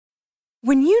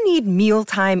When you need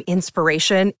mealtime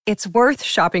inspiration, it's worth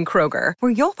shopping Kroger,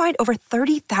 where you'll find over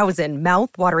 30,000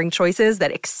 mouth-watering choices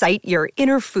that excite your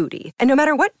inner foodie. And no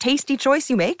matter what tasty choice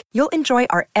you make, you'll enjoy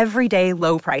our everyday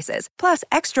low prices, plus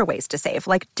extra ways to save,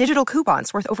 like digital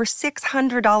coupons worth over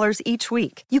 $600 each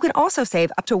week. You can also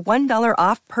save up to $1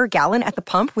 off per gallon at the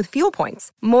pump with fuel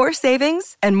points. More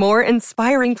savings and more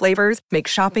inspiring flavors make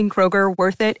shopping Kroger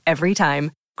worth it every time.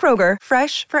 Kroger,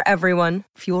 fresh for everyone.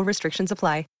 Fuel restrictions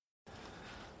apply.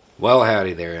 Well,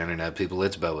 howdy there, Internet people.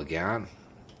 It's Beau again.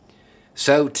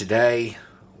 So today,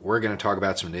 we're going to talk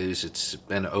about some news that's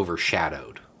been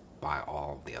overshadowed by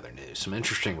all of the other news. Some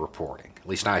interesting reporting. At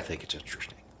least I think it's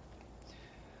interesting.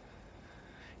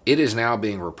 It is now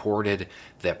being reported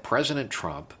that President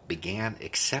Trump began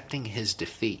accepting his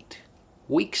defeat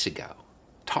weeks ago,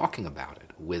 talking about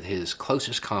it with his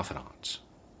closest confidants,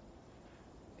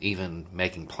 even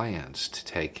making plans to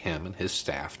take him and his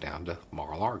staff down to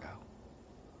Mar-a-Lago.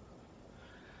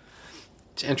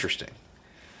 It's interesting.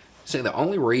 So the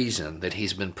only reason that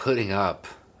he's been putting up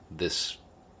this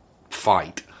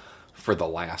fight for the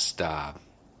last,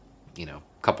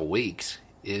 couple weeks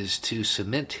is to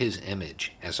cement his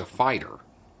image as a fighter,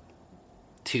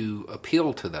 to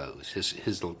appeal to those,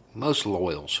 his most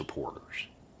loyal supporters.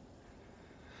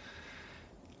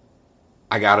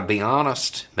 I gotta be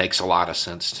honest, makes a lot of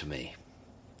sense to me.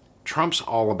 Trump's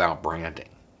all about branding.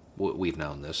 We've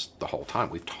known this the whole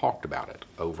time. We've talked about it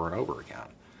over and over again.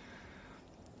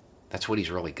 That's what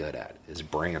he's really good at, is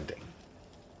branding.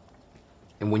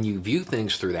 And when you view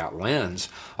things through that lens,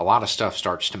 a lot of stuff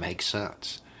starts to make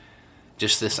sense.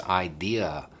 Just this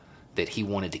idea that he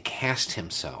wanted to cast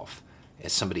himself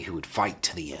as somebody who would fight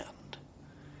to the end.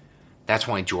 That's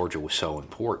why Georgia was so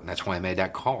important. That's why I made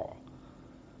that call.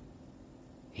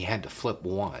 He had to flip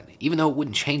one, even though it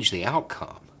wouldn't change the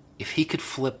outcome. If he could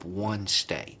flip one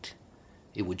state,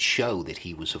 it would show that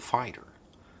he was a fighter,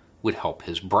 would help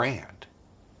his brand.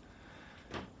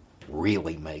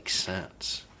 Really makes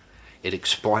sense. It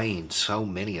explains so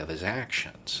many of his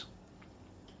actions.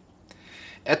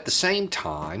 At the same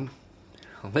time,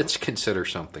 let's consider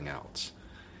something else.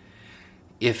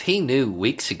 If he knew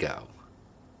weeks ago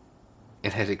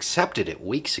and had accepted it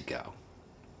weeks ago,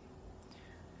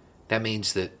 that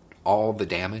means that all the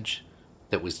damage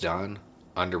that was done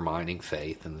undermining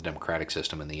faith in the democratic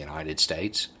system in the United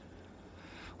States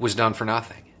was done for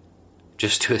nothing,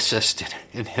 just to assist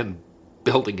in him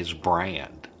building his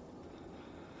brand.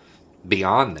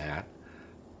 Beyond that,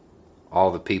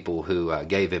 all the people who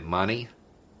gave him money,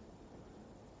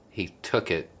 he took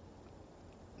it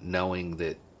knowing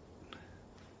that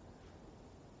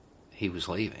he was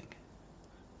leaving,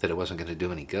 that it wasn't going to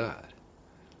do any good.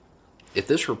 If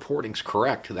this reporting's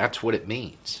correct, that's what it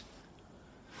means.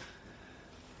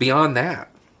 Beyond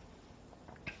that,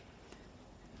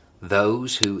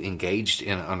 those who engaged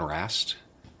in unrest,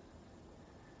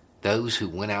 those who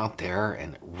went out there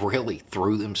and really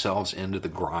threw themselves into the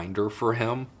grinder for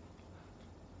him,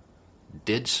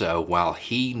 did so while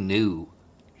he knew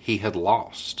he had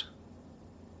lost.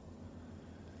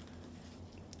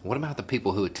 What about the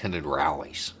people who attended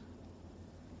rallies?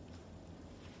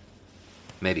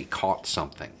 Maybe caught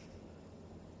something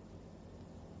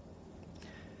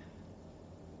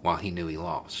while he knew he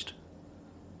lost.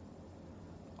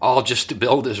 All just to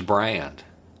build his brand.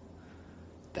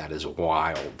 That is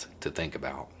wild to think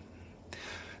about.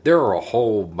 There are a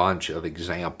whole bunch of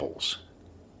examples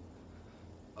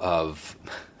of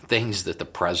things that the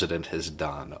president has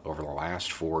done over the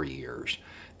last 4 years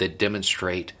that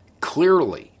demonstrate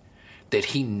clearly that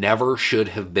he never should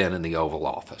have been in the Oval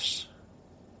Office.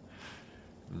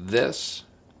 This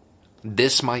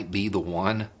might be the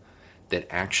one that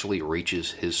actually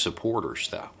reaches his supporters,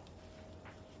 though.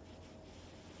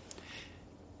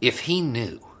 If he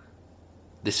knew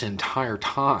this entire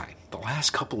time, the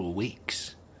last couple of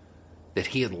weeks, that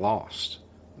he had lost,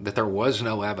 that there was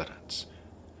no evidence,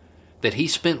 that he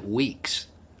spent weeks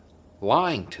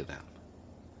lying to them,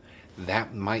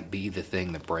 that might be the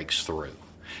thing that breaks through.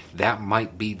 That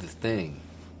might be the thing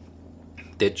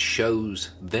that shows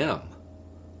them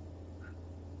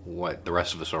what the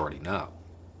rest of us already know.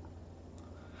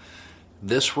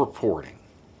 This reporting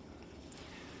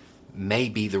may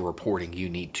be the reporting you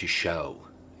need to show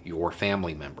your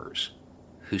family members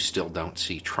who still don't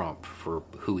see Trump for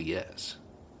who he is.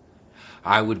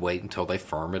 I would wait until they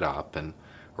firm it up and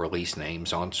release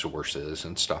names on sources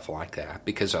and stuff like that,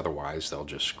 because otherwise they'll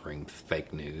just scream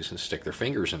fake news and stick their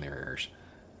fingers in their ears.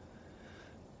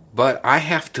 But I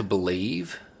have to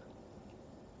believe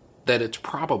that it's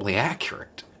probably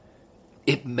accurate.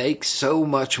 It makes so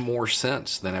much more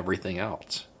sense than everything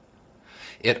else.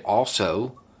 It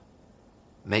also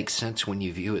makes sense when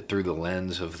you view it through the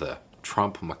lens of the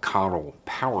Trump-McConnell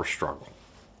power struggle.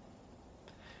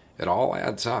 It all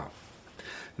adds up.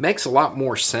 It makes a lot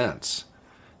more sense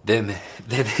than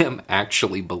him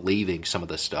actually believing some of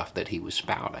the stuff that he was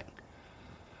spouting.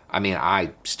 I mean,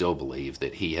 I still believe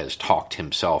that he has talked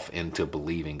himself into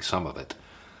believing some of it.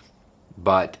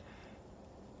 But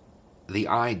the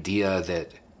idea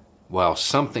that, well,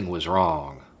 something was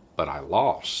wrong, but I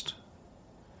lost,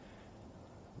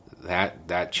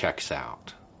 that checks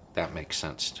out. That makes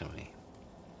sense to me.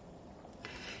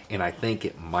 And I think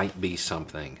it might be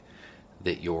something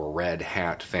that your red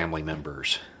hat family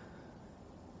members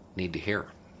need to hear,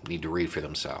 need to read for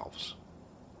themselves.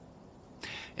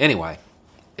 Anyway,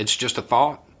 it's just a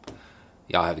thought.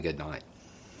 Y'all have a good night.